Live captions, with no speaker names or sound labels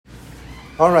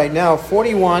All right, now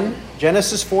 41,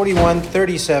 Genesis 41,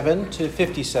 37 to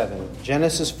 57.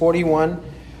 Genesis 41,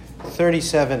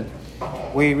 37.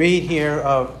 We read here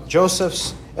of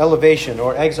Joseph's elevation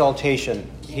or exaltation.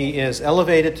 He is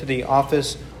elevated to the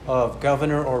office of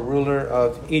governor or ruler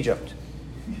of Egypt.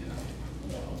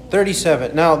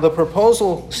 37. Now the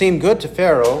proposal seemed good to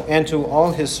Pharaoh and to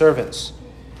all his servants.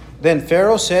 Then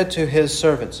Pharaoh said to his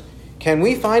servants, "Can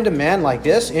we find a man like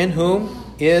this in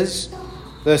whom is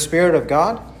the Spirit of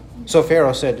God?" So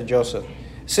Pharaoh said to Joseph,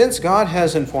 "Since God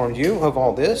has informed you of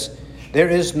all this, there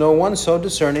is no one so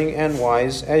discerning and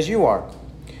wise as you are.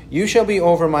 You shall be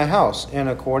over my house, and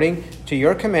according to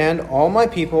your command all my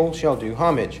people shall do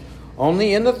homage.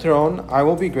 Only in the throne I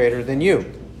will be greater than you."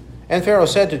 And Pharaoh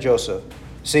said to Joseph,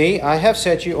 "See, I have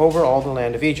set you over all the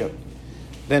land of Egypt."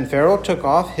 Then Pharaoh took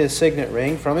off his signet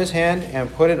ring from his hand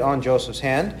and put it on Joseph's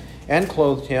hand, and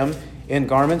clothed him in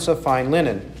garments of fine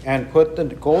linen, and put the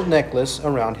gold necklace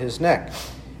around his neck.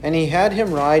 And he had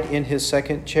him ride in his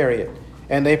second chariot.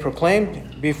 And they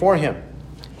proclaimed before him,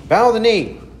 "Bow the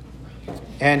knee."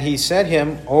 And he set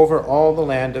him over all the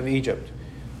land of Egypt.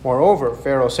 Moreover,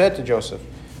 Pharaoh said to Joseph,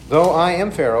 "Though I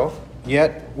am Pharaoh,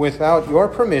 yet without your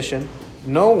permission,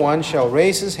 no one shall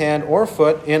raise his hand or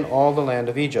foot in all the land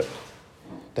of Egypt."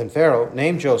 Then Pharaoh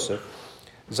named Joseph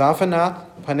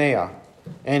Zaphenath-Paneah,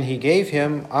 and he gave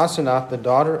him Asenath, the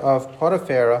daughter of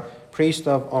Potiphera, priest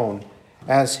of On,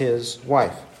 as his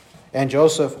wife. And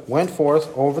Joseph went forth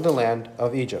over the land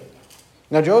of Egypt.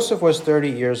 Now Joseph was 30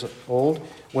 years old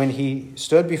when he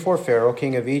stood before Pharaoh,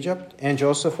 king of Egypt. And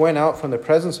Joseph went out from the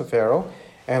presence of Pharaoh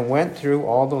and went through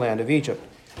all the land of Egypt.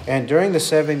 And during the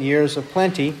 7 years of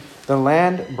plenty, the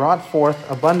land brought forth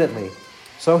abundantly.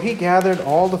 So he gathered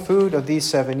all the food of these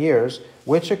 7 years,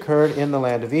 which occurred in the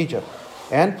land of Egypt,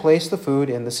 and placed the food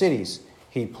in the cities.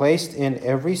 He placed in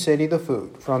every city the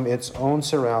food from its own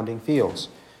surrounding fields.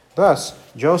 Thus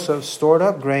Joseph stored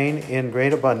up grain in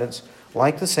great abundance,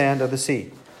 like the sand of the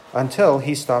sea, until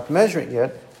he stopped measuring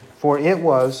it, for it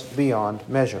was beyond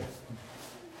measure.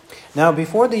 Now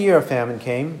before the year of famine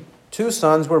came, 2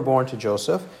 sons were born to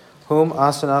Joseph, whom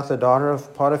Asenath, the daughter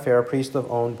of Potiphera, priest of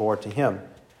On, bore to him.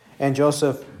 And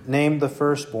Joseph named the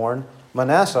firstborn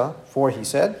Manasseh, for he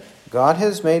said, "God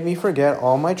has made me forget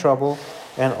all my trouble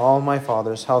and all my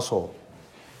father's household."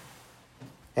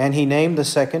 And he named the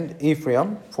second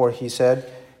Ephraim, for he said,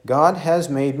 "God has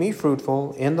made me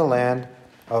fruitful in the land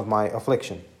of my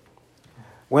affliction."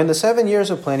 When the 7 years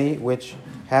of plenty which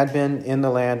had been in the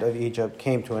land of Egypt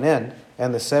came to an end,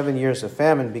 and the 7 years of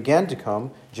famine began to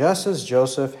come, just as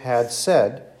Joseph had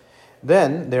said,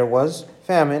 then there was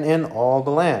famine in all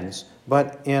the lands,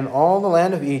 but in all the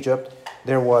land of Egypt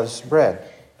there was bread.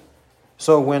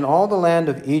 So when all the land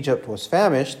of Egypt was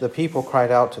famished, the people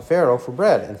cried out to Pharaoh for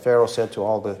bread. And Pharaoh said to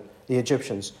all the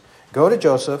Egyptians, "Go to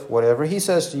Joseph, whatever he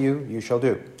says to you, you shall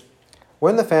do."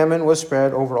 When the famine was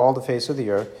spread over all the face of the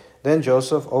earth, then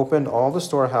Joseph opened all the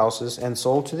storehouses and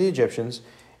sold to the Egyptians,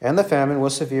 and the famine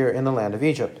was severe in the land of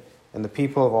Egypt. And the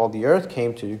people of all the earth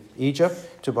came to Egypt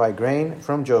to buy grain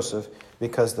from Joseph,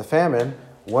 because the famine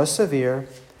was severe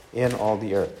in all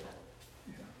the earth.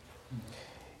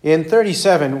 In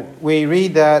 37, we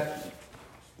read that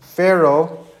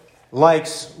Pharaoh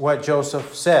likes what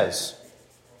Joseph says.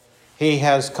 He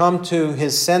has come to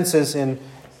his senses and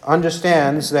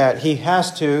understands that he has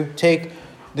to take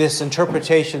this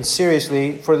interpretation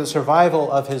seriously for the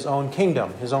survival of his own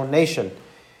kingdom, his own nation,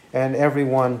 and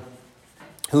everyone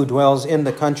who dwells in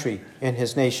the country, in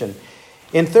his nation.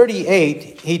 In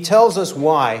 38, he tells us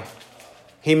why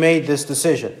he made this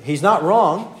decision. He's not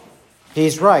wrong.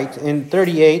 He's right. In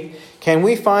 38, can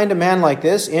we find a man like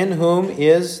this in whom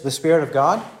is the Spirit of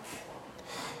God?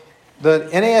 The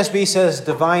NASB says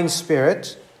divine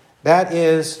spirit. That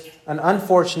is an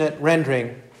unfortunate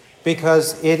rendering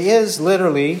because it is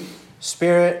literally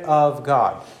Spirit of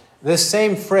God. This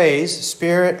same phrase,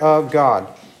 Spirit of God,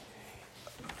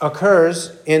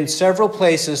 occurs in several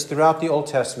places throughout the Old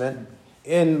Testament.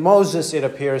 In Moses, it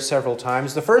appears several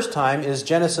times. The first time is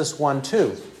Genesis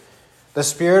 1:2. The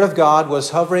Spirit of God was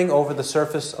hovering over the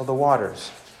surface of the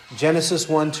waters. Genesis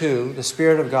 1:2, the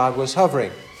Spirit of God was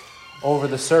hovering over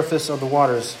the surface of the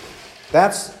waters.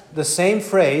 That's the same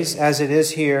phrase as it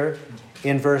is here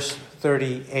in verse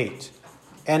 38.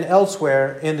 And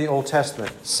elsewhere in the Old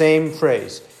Testament, same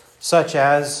phrase, such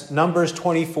as Numbers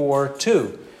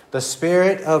 24:2. The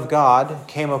Spirit of God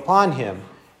came upon him,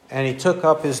 and he took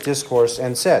up his discourse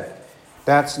and said.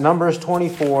 That's Numbers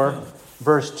 24,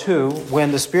 verse 2,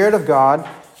 when the Spirit of God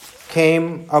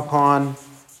came upon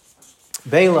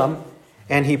Balaam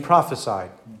and he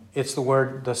prophesied. It's the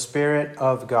word, the Spirit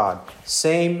of God.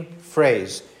 Same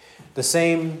phrase. the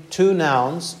same two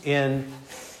nouns in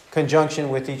conjunction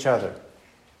with each other.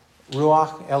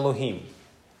 Ruach Elohim.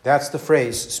 That's the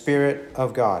phrase, Spirit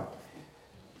of God.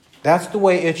 That's the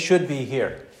way it should be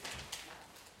here.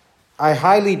 I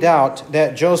highly doubt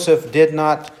that Joseph did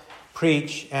not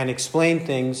preach and explain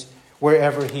things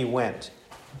wherever he went.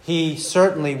 He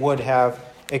certainly would have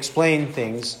explained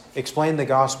things, explained the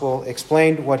gospel,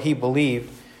 explained what he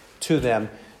believed to them.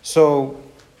 So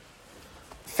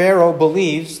Pharaoh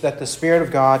believes that the Spirit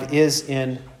of God is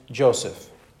in Joseph.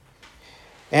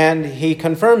 And he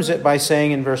confirms it by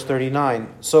saying in verse 39,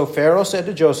 "So Pharaoh said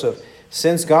to Joseph,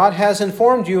 'Since God has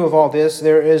informed you of all this,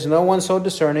 there is no one so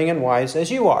discerning and wise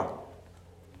as you are.'"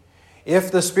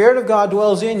 If the Spirit of God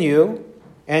dwells in you,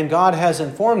 and God has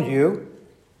informed you,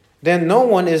 then no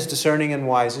one is discerning and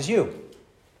wise as you.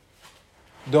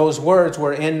 Those words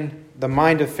were in the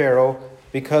mind of Pharaoh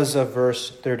because of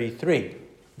verse 33.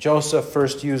 Joseph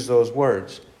first used those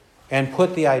words and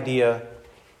put the idea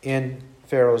in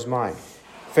Pharaoh's mind.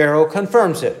 Pharaoh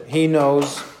confirms it. He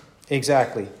knows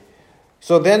exactly.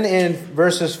 So then in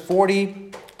verses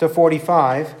 40 to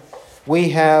 45, we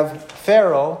have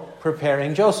Pharaoh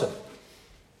preparing Joseph.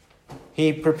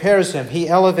 He prepares him. He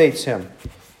elevates him.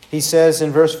 He says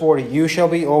in verse 40, "You shall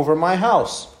be over my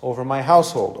house, over my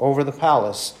household, over the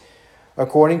palace.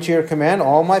 According to your command,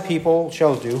 all my people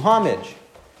shall do homage.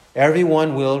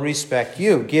 Everyone will respect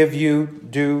you, give you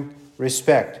due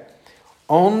respect.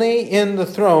 Only in the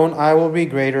throne I will be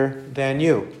greater than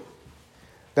you."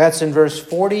 That's in verse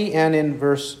 40 and in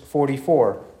verse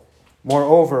 44.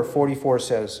 Moreover, 44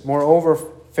 says, "Moreover,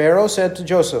 Pharaoh said to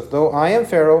Joseph, 'Though I am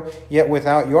Pharaoh, yet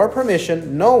without your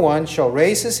permission, no one shall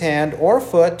raise his hand or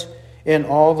foot in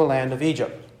all the land of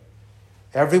Egypt.'"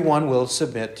 Everyone will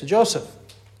submit to Joseph.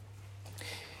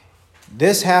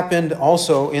 This happened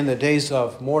also in the days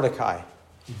of Mordecai.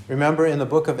 Remember in the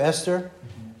book of Esther,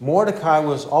 Mordecai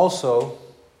was also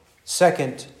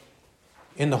second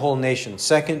in the whole nation,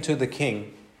 second to the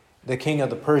king of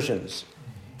the Persians.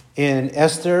 In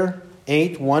Esther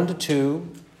 8, 1-2,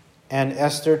 and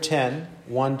Esther 10,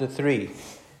 1-3.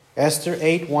 Esther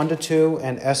 8, 1-2,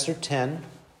 and Esther 10,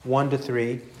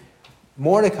 1-3.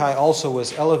 Mordecai also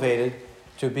was elevated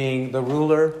to being the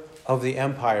ruler of the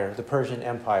empire, the Persian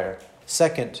Empire,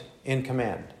 second in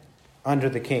command under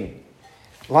the king.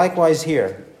 Likewise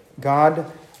here,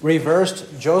 God reversed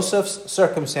Joseph's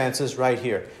circumstances right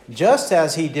here, just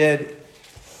as he did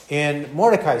in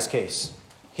Mordecai's case.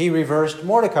 He reversed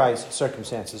Mordecai's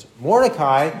circumstances.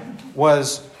 Mordecai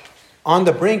was on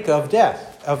the brink of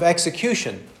death, of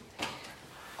execution,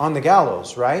 on the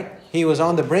gallows, right? He was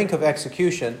on the brink of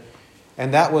execution,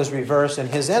 and that was reversed, and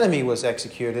his enemy was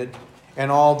executed,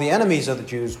 and all the enemies of the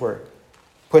Jews were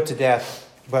put to death.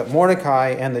 But Mordecai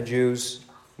and the Jews,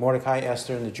 Mordecai,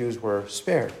 Esther, and the Jews were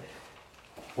spared.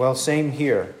 Well, same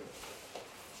here.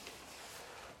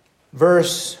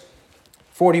 Verse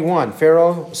 41,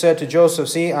 Pharaoh said to Joseph,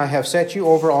 "See, I have set you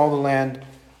over all the land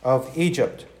of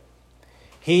Egypt."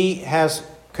 He has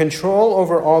control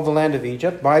over all the land of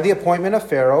Egypt by the appointment of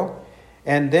Pharaoh.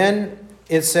 And then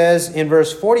it says in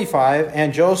verse 45,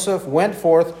 "And Joseph went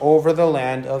forth over the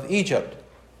land of Egypt."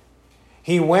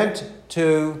 He went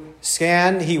to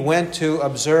scan, he went to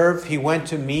observe, he went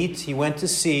to meet, he went to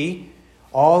see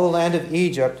all the land of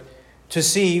Egypt to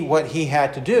see what he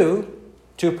had to do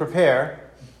to prepare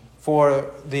for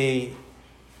the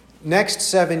next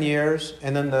 7 years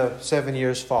and then the 7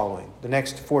 years following, the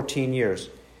next 14 years.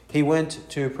 He went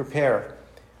to prepare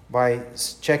by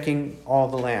checking all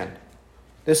the land.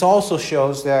 This also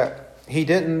shows that he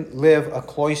didn't live a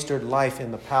cloistered life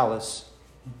in the palace.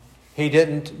 He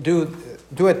didn't do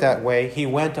it that way. He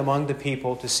went among the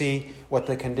people to see what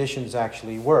the conditions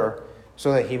actually were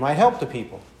so that he might help the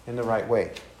people in the right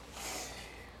way.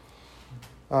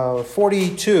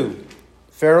 42.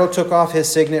 Pharaoh took off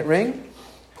his signet ring,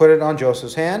 put it on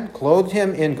Joseph's hand, clothed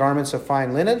him in garments of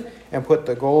fine linen, and put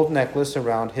the gold necklace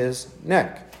around his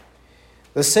neck.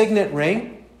 The signet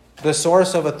ring, the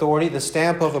source of authority, the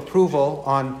stamp of approval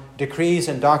on decrees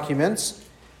and documents,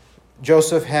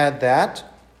 Joseph had that.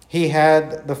 He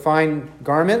had the fine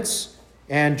garments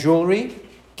and jewelry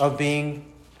of being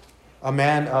a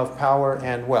man of power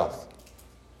and wealth.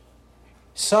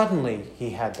 Suddenly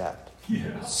he had that.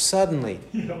 Yeah. Suddenly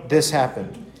this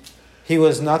happened. He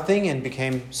was nothing and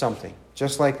became something,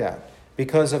 just like that,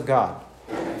 because of God.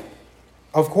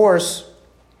 Of course,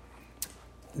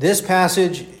 this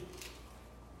passage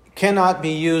cannot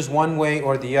be used one way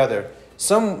or the other.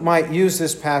 Some might use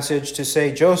this passage to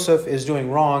say Joseph is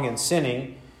doing wrong and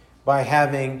sinning by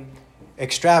having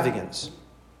extravagance.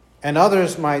 And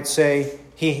others might say,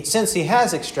 since he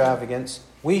has extravagance,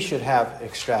 we should have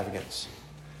extravagance.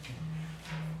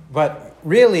 But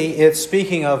really, it's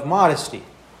speaking of modesty.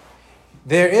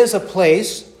 There is a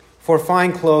place for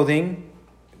fine clothing,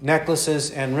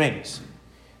 necklaces, and rings.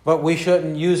 But we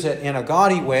shouldn't use it in a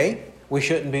gaudy way. We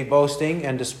shouldn't be boasting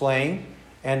and displaying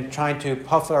and trying to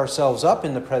puff ourselves up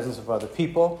in the presence of other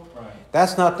people. Right.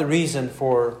 That's not the reason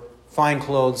for fine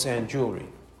clothes and jewelry.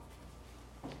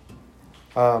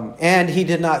 And he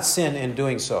did not sin in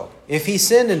doing so. If he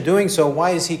sinned in doing so,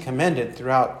 why is he commended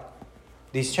throughout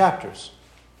these chapters?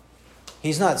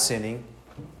 He's not sinning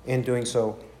in doing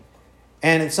so.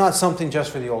 And it's not something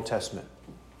just for the Old Testament.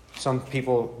 Some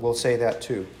people will say that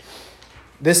too.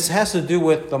 This has to do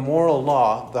with the moral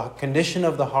law, the condition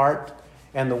of the heart,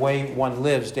 and the way one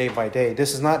lives day by day.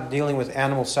 This is not dealing with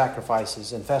animal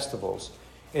sacrifices and festivals.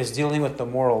 It's dealing with the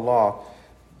moral law.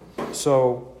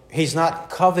 So he's not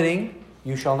coveting,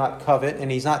 you shall not covet, and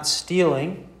he's not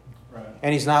stealing, Right.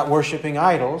 and he's not worshiping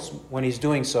idols when he's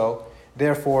doing so.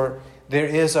 Therefore, there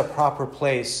is a proper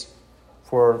place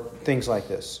for things like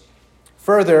this.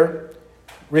 Further,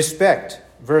 respect,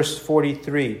 verse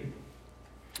 43.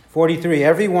 43,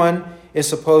 everyone is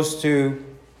supposed to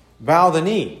bow the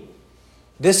knee.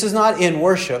 This is not in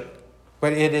worship,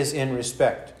 but it is in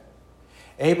respect.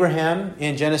 Abraham,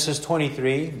 in Genesis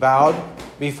 23, bowed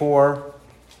before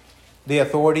the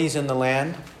authorities in the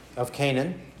land of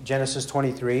Canaan, Genesis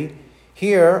 23.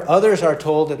 Here, others are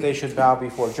told that they should bow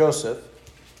before Joseph.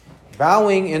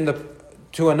 Bowing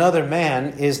to another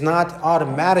man is not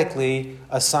automatically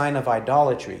a sign of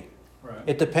idolatry. Right.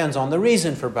 It depends on the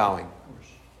reason for bowing.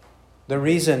 The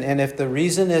reason, and if the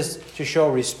reason is to show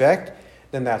respect,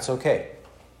 then that's okay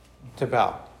to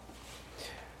bow.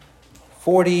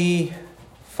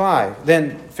 45.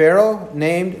 Then Pharaoh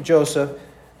named Joseph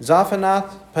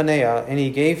Zaphanath-Paneah, and he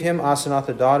gave him Asenath,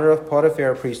 the daughter of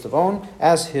Potiphar, priest of On,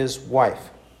 as his wife.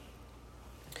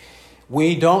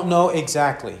 We don't know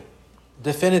exactly,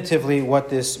 definitively, what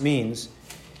this means.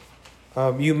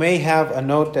 You may have a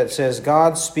note that says,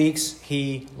 God speaks,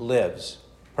 he lives.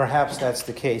 Perhaps that's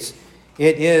the case.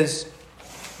 It is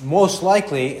most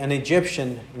likely an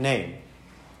Egyptian name,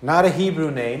 not a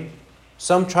Hebrew name.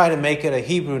 Some try to make it a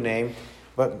Hebrew name,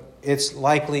 but it's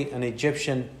likely an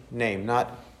Egyptian name,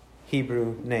 not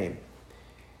Hebrew name.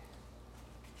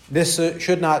 This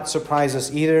should not surprise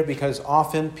us either, because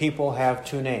often people have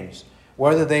two names.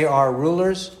 Whether they are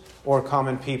rulers or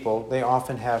common people, they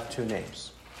often have two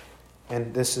names.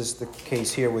 And this is the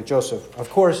case here with Joseph. Of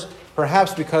course,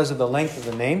 perhaps because of the length of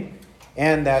the name,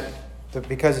 and that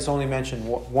because it's only mentioned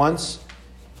once,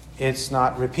 it's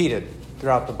not repeated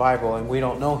throughout the Bible, and we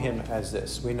don't know him as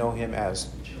this. We know him as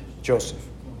Joseph.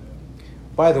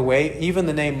 By the way, even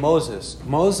the name Moses.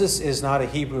 Moses is not a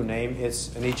Hebrew name,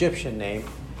 it's an Egyptian name,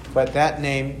 but that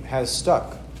name has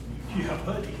stuck.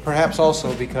 Perhaps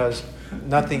also because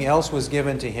nothing else was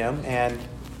given to him, and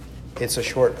it's a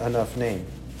short enough name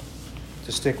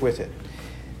to stick with it.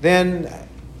 Then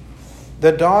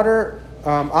the daughter,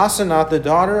 Asenath, the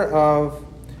daughter of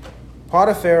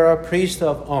Potiphar, priest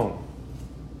of On.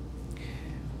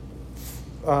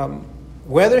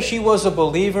 Whether she was a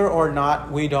believer or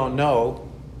not, we don't know.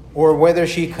 Or whether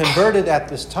she converted at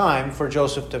this time for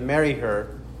Joseph to marry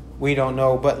her, we don't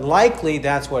know. But likely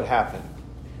that's what happened.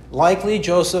 Likely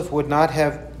Joseph would not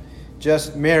have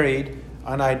just married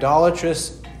an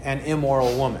idolatrous and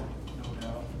immoral woman.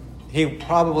 He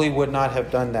probably would not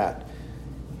have done that.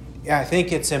 I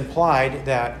think it's implied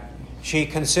that she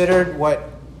considered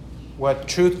what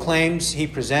truth claims he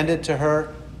presented to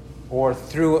her, or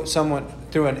through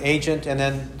an agent, and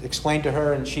then explained to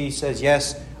her, and she says,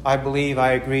 yes, I believe,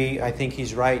 I agree, I think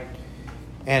he's right.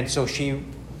 And so she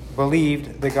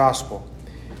believed the gospel.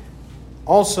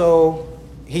 Also,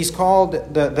 he's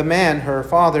called, the man, her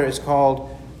father, is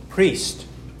called priest.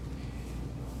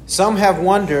 Some have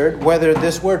wondered whether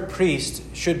this word priest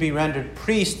should be rendered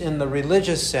priest in the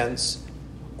religious sense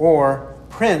or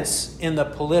prince in the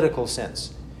political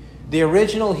sense. The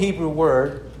original Hebrew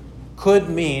word could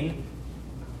mean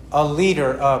a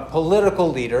leader, a political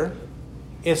leader.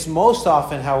 It's most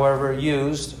often, however,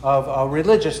 used of a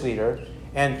religious leader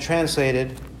and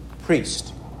translated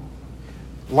priest.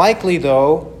 Likely,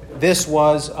 though, this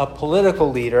was a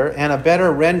political leader, and a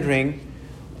better rendering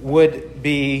would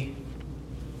be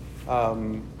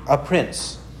a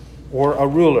prince or a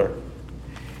ruler.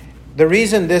 The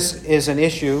reason this is an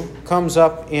issue comes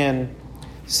up in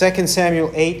 2 Samuel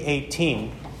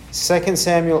 8:18. 2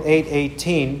 Samuel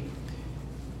 8:18,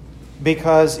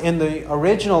 because in the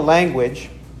original language,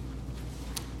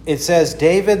 it says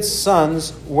David's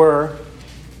sons were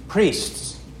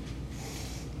priests.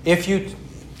 If you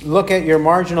look at your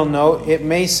marginal note, it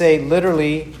may say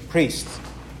literally priests.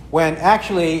 when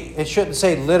actually it shouldn't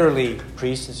say literally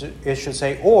priests, it should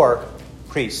say or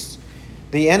priests.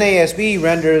 The NASB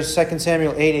renders 2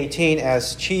 Samuel 8:18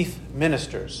 as chief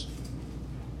ministers.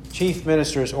 Chief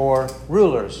ministers or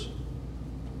rulers,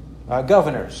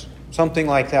 governors, something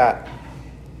like that.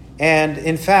 And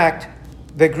in fact,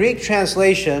 the Greek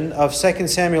translation of 2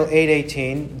 Samuel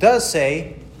 8:18 does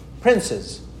say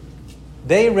princes.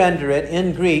 They render it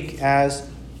in Greek as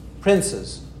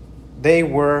princes. They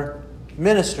were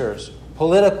ministers,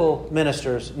 political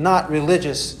ministers, not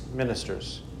religious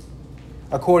ministers,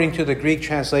 according to the Greek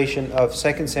translation of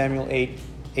 2 Samuel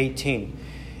 8:18.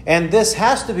 And this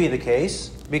has to be the case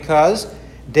because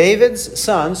David's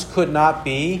sons could not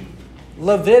be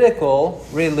Levitical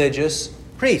religious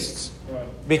priests. Right.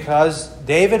 Because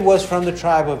David was from the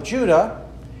tribe of Judah,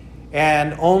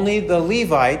 and only the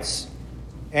Levites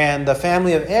and the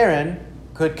family of Aaron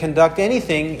could conduct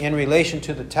anything in relation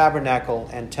to the tabernacle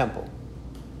and temple.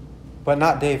 But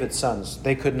not David's sons.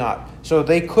 They could not. So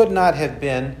they could not have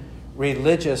been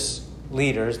religious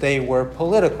leaders. They were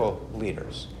political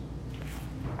leaders.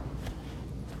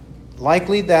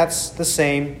 Likely that's the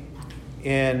same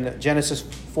in Genesis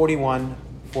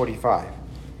 41:45.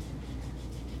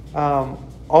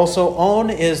 Also, On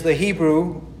is the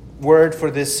Hebrew word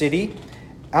for this city.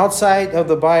 Outside of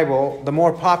the Bible, the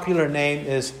more popular name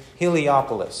is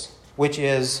Heliopolis, which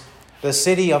is the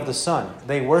city of the sun.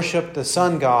 They worship the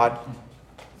sun god.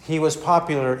 He was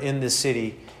popular in this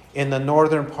city in the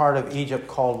northern part of Egypt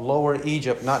called Lower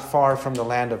Egypt, not far from the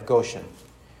land of Goshen.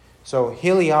 So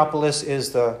Heliopolis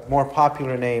is the more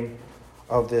popular name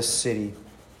of this city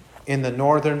in the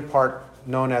northern part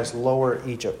known as Lower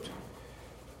Egypt.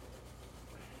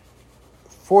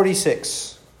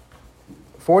 46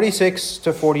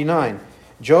 to 49.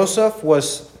 Joseph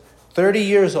was 30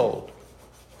 years old.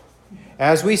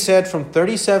 As we said, from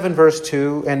 37 verse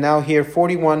 2 and now here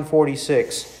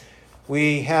 41:46,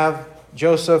 we have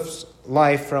Joseph's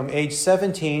life from age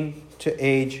 17 to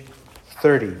age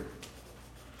 30.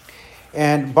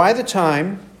 And by the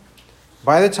time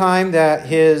that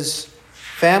his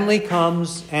family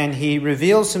comes and he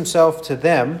reveals himself to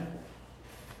them,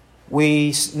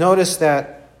 we notice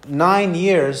that 9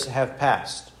 years have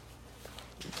passed.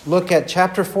 Look at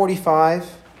chapter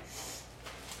 45,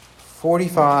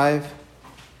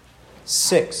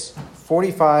 6.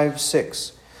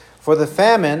 For the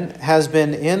famine has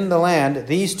been in the land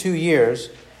these 2 years,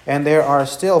 and there are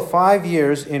still 5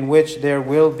 years in which there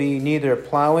will be neither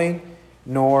plowing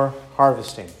nor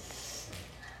harvesting.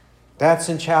 That's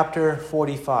in chapter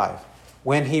 45,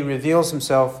 when he reveals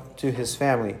himself to his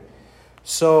family.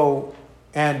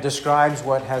 And describes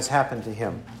what has happened to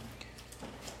him.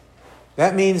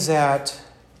 That means that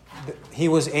he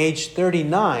was age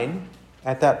 39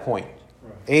 at that point.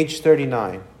 Right. Age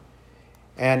 39.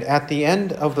 And at the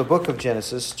end of the book of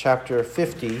Genesis, chapter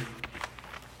 50,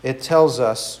 it tells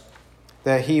us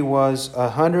that he was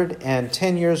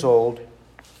 110 years old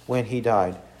when he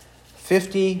died.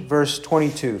 50 verse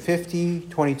 22.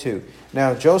 50:22.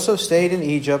 Now Joseph stayed in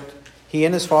Egypt, he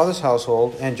and his father's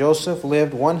household, and Joseph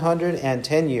lived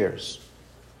 110 years.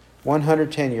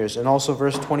 110 years. And also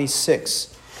verse 26.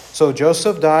 So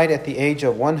Joseph died at the age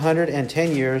of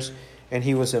 110 years, and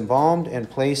he was embalmed and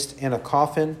placed in a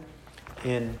coffin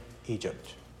in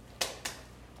Egypt.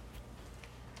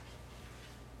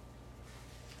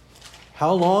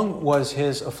 How long was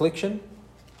his affliction?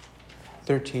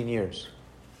 13 years.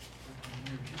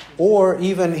 Or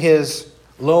even his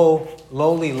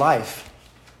lowly life.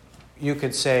 You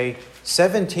could say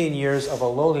 17 years of a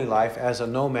lowly life as a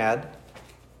nomad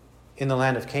in the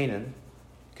land of Canaan,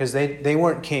 because they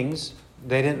weren't kings.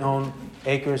 They didn't own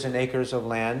acres and acres of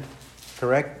land,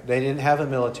 correct? They didn't have a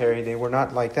military. They were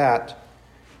not like that.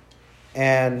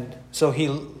 And so he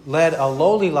led a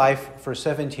lowly life for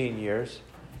 17 years,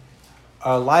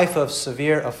 a life of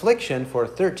severe affliction for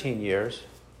 13 years,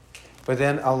 but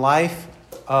then a life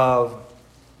of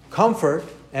comfort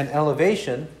and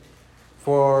elevation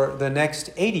for the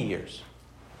next 80 years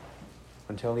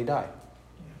until he died.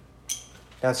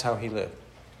 That's how he lived,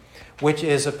 which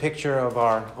is a picture of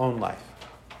our own life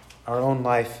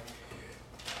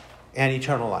and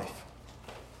eternal life.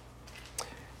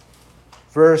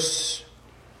 Verse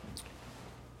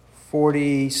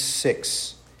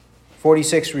 46.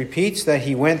 46 repeats that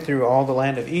he went through all the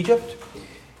land of Egypt,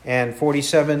 and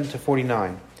 47 to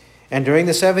 49. And during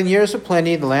the 7 years of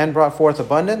plenty, the land brought forth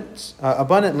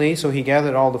abundantly, so he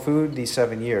gathered all the food these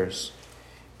 7 years,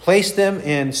 placed them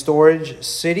in storage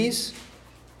cities,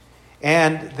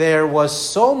 and there was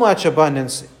so much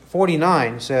abundance.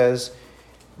 49 says,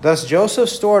 thus Joseph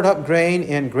stored up grain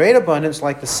in great abundance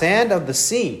like the sand of the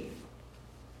sea.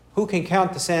 Who can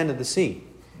count the sand of the sea?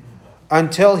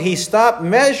 Until he stopped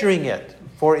measuring it,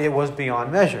 for it was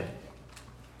beyond measure.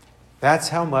 That's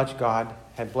how much God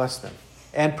had blessed them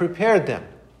and prepared them.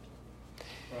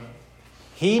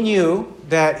 He knew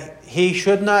that he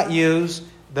should not use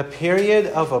the period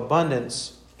of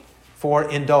abundance for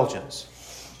indulgence.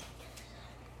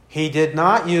 He did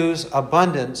not use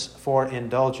abundance for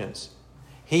indulgence.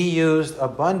 He used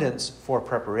abundance for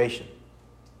preparation.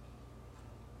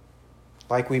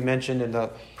 Like we mentioned in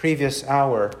the previous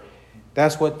hour,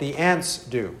 that's what the ants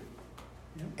do.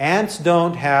 Ants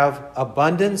don't have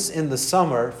abundance in the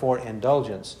summer for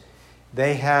indulgence.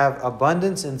 They have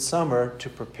abundance in summer to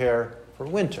prepare for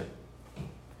winter.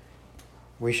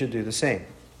 We should do the same.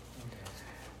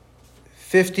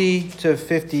 50 to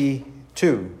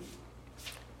 52.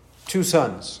 2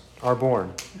 sons are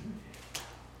born.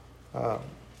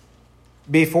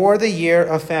 Before the year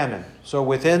of famine. So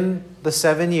within the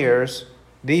 7 years,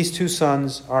 these 2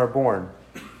 sons are born.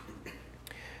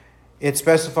 It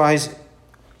specifies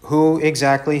who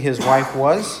exactly his wife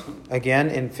was, again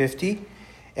in 50.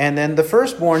 And then the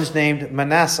firstborn is named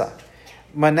Manasseh.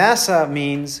 Manasseh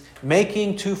means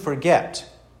making to forget.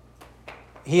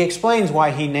 He explains why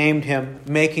he named him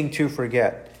making to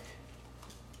forget.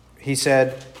 He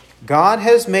said, God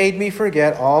has made me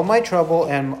forget all my trouble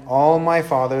and all my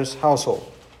father's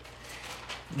household.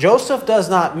 Joseph does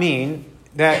not mean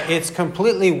that it's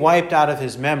completely wiped out of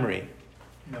his memory.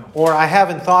 No. Or I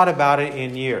haven't thought about it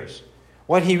in years.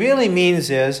 What he really means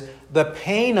is the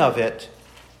pain of it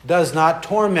does not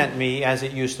torment me as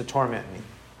it used to torment me.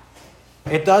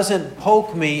 It doesn't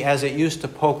poke me as it used to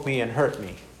poke me and hurt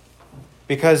me.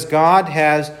 Because God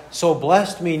has so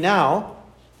blessed me now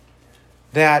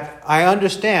that I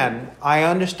understand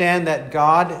that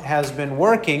God has been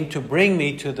working to bring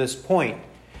me to this point.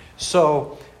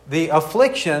 So the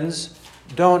afflictions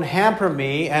don't hamper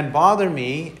me and bother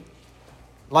me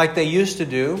like they used to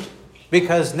do,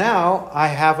 because now I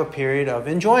have a period of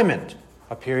enjoyment,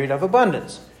 a period of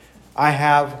abundance. I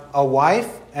have a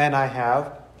wife and I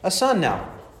have a son now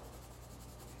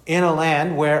in a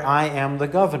land where I am the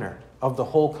governor of the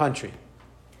whole country.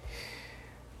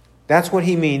 That's what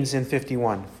he means in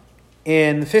 51.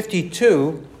 In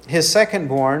 52, his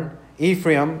second-born,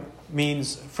 Ephraim,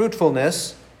 means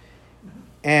fruitfulness.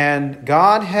 And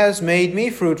God has made me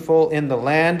fruitful in the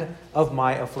land of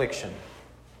my affliction.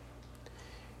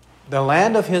 The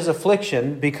land of his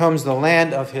affliction becomes the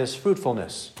land of his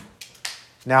fruitfulness.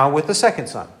 Now with the second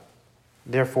son.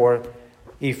 Therefore,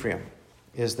 Ephraim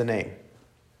is the name.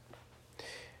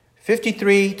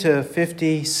 53 to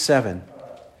 57.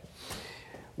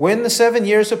 When the 7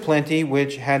 years of plenty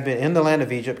which had been in the land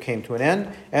of Egypt came to an end,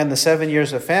 and the 7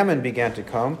 years of famine began to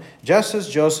come, just as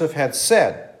Joseph had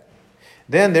said,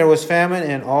 then there was famine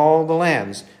in all the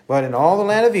lands, but in all the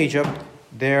land of Egypt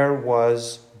there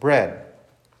was bread.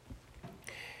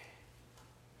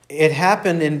 It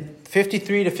happened in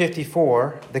 53 to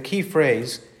 54, the key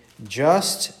phrase,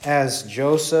 just as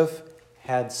Joseph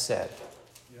had said,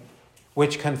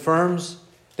 which confirms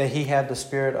that he had the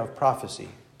spirit of prophecy,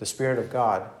 the Spirit of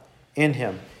God in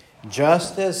him,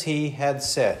 just as he had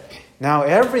said. Now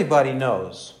everybody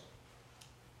knows.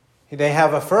 They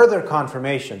have a further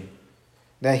confirmation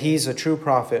that he's a true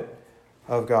prophet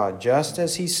of God, just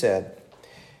as he said.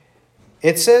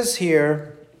 It says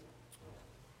here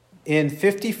in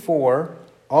 54,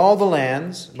 all the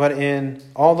lands, but in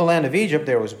all the land of Egypt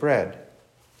there was bread.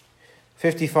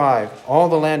 55, all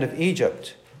the land of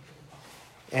Egypt.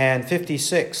 And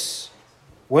 56,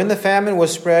 when the famine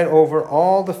was spread over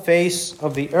all the face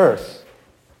of the earth.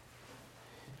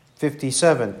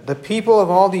 57, the people of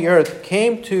all the earth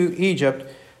came to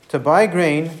Egypt to buy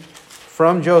grain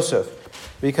from Joseph,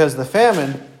 because the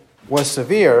famine was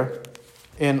severe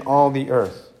in all the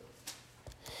earth.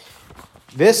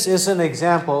 This is an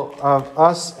example of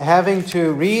us having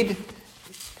to read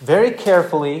very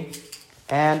carefully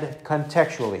and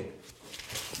contextually.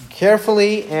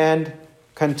 Carefully and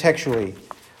contextually.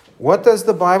 What does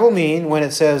the Bible mean when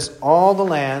it says all the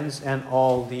lands and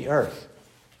all the earth?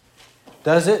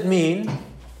 Does it mean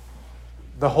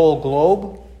the whole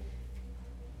globe?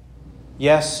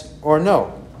 Yes or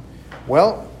no?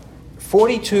 Well,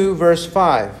 42 verse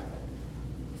 5.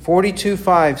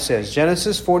 42:5 says,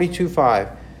 Genesis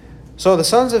 42:5. So the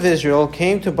sons of Israel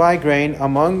came to buy grain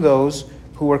among those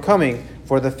who were coming,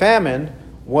 for the famine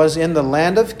was in the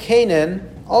land of Canaan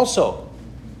also.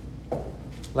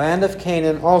 Land of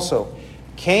Canaan also.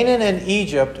 Canaan and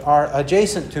Egypt are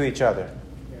adjacent to each other.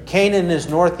 Canaan is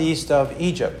northeast of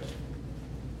Egypt.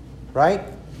 Right?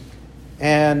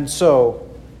 And so,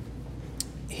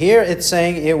 here it's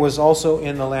saying it was also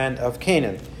in the land of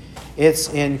Canaan. it's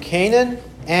in Canaan,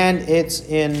 and it's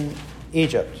in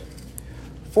Egypt.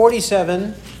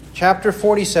 47, chapter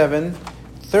 47,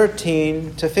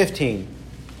 13 to 15.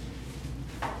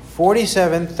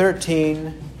 47,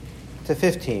 13 to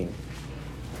 15.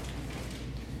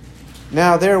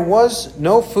 Now there was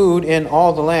no food in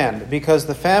all the land, because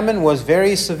the famine was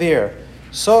very severe,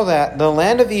 so that the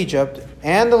land of Egypt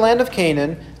and the land of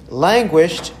Canaan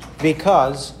languished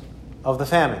because of the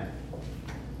famine.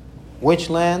 Which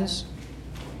lands?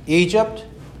 Egypt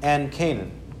and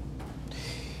Canaan.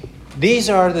 These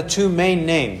are the two main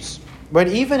names. But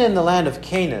even in the land of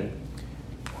Canaan,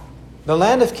 the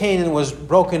land of Canaan was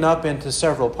broken up into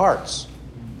several parts.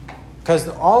 Because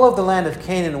all of the land of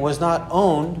Canaan was not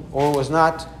owned or was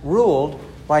not ruled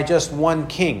by just one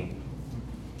king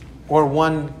or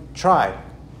one tribe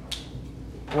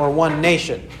or one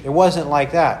nation. It wasn't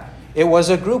like that. It was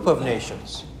a group of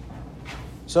nations.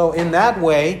 So in that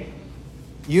way,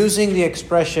 using the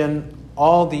expression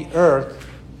all the earth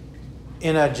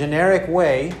in a generic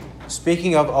way,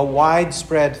 speaking of a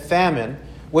widespread famine,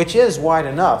 which is wide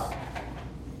enough,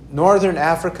 northern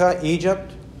Africa,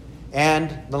 Egypt,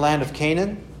 and the land of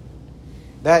Canaan,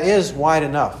 that is wide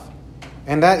enough.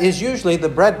 And that is usually the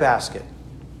breadbasket.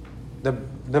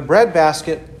 The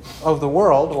breadbasket of the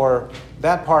world, or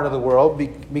that part of the world,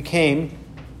 became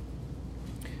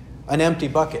an empty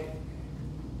bucket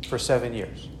for 7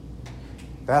 years.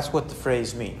 That's what the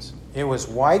phrase means. It was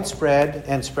widespread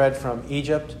and spread from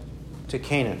Egypt to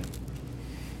Canaan.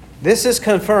 This is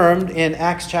confirmed in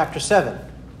Acts chapter 7.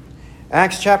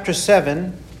 Acts chapter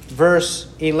 7,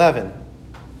 verse 11.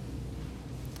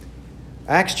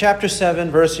 Acts chapter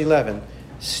 7, verse 11.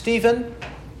 Stephen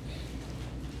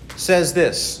says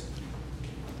this.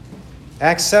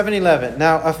 Acts 7:11.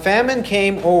 Now a famine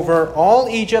came over all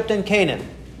Egypt and Canaan,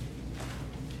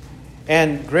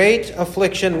 and great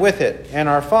affliction with it, and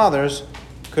our fathers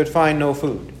could find no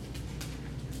food.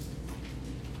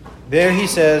 There he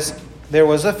says, there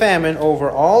was a famine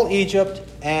over all Egypt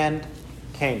and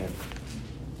Canaan.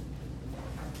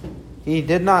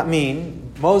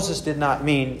 Moses did not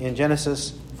mean in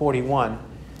Genesis 41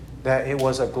 that it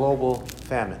was a global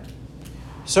famine.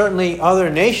 Certainly other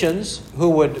nations who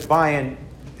would buy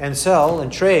and sell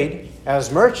and trade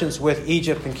as merchants with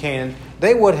Egypt and Canaan,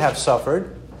 they would have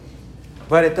suffered.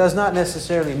 But it does not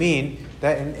necessarily mean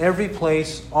that in every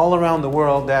place all around the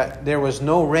world that there was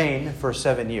no rain for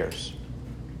 7 years.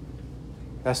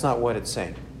 That's not what it's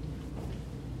saying.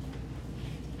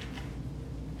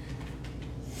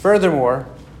 Furthermore,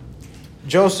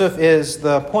 Joseph is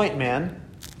the point man.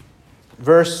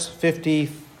 Verse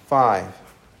 55.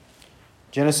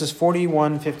 Genesis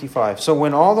 41:55. So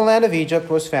when all the land of Egypt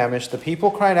was famished, the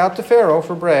people cried out to Pharaoh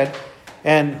for bread,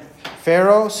 and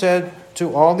Pharaoh said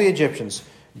to all the Egyptians,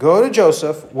 "Go to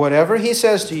Joseph, whatever he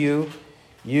says to you,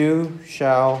 you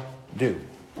shall do."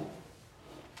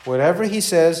 Whatever he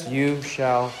says, you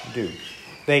shall do.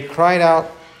 They cried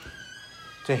out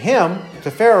to him, to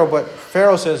Pharaoh, but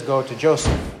Pharaoh says, "Go to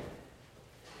Joseph."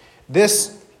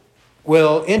 This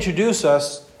will introduce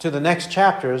us to the next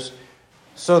chapters,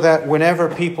 so that whenever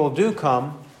people do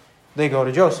come, they go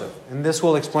to Joseph. And this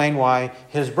will explain why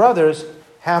his brothers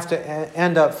have to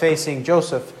end up facing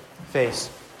Joseph face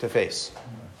to face.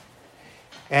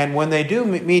 And when they do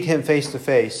meet him face to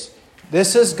face,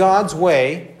 this is God's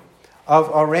way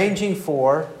of arranging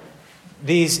for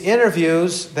these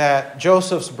interviews that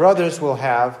Joseph's brothers will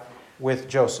have with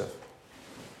Joseph.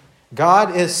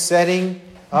 God is setting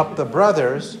up the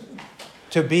brothers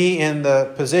to be in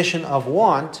the position of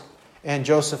want, and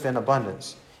Joseph in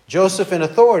abundance. Joseph in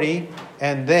authority,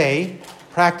 and they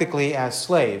practically as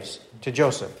slaves to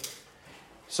Joseph.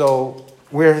 So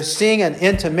we're seeing an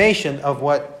intimation of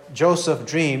what Joseph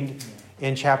dreamed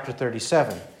in chapter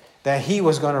 37, that he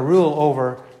was going to rule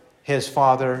over his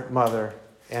father, mother,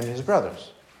 and his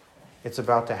brothers. It's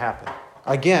about to happen.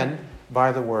 Again,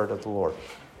 by the word of the Lord.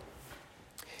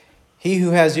 He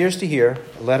who has ears to hear,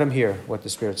 let him hear what the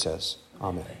Spirit says.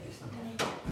 Amen.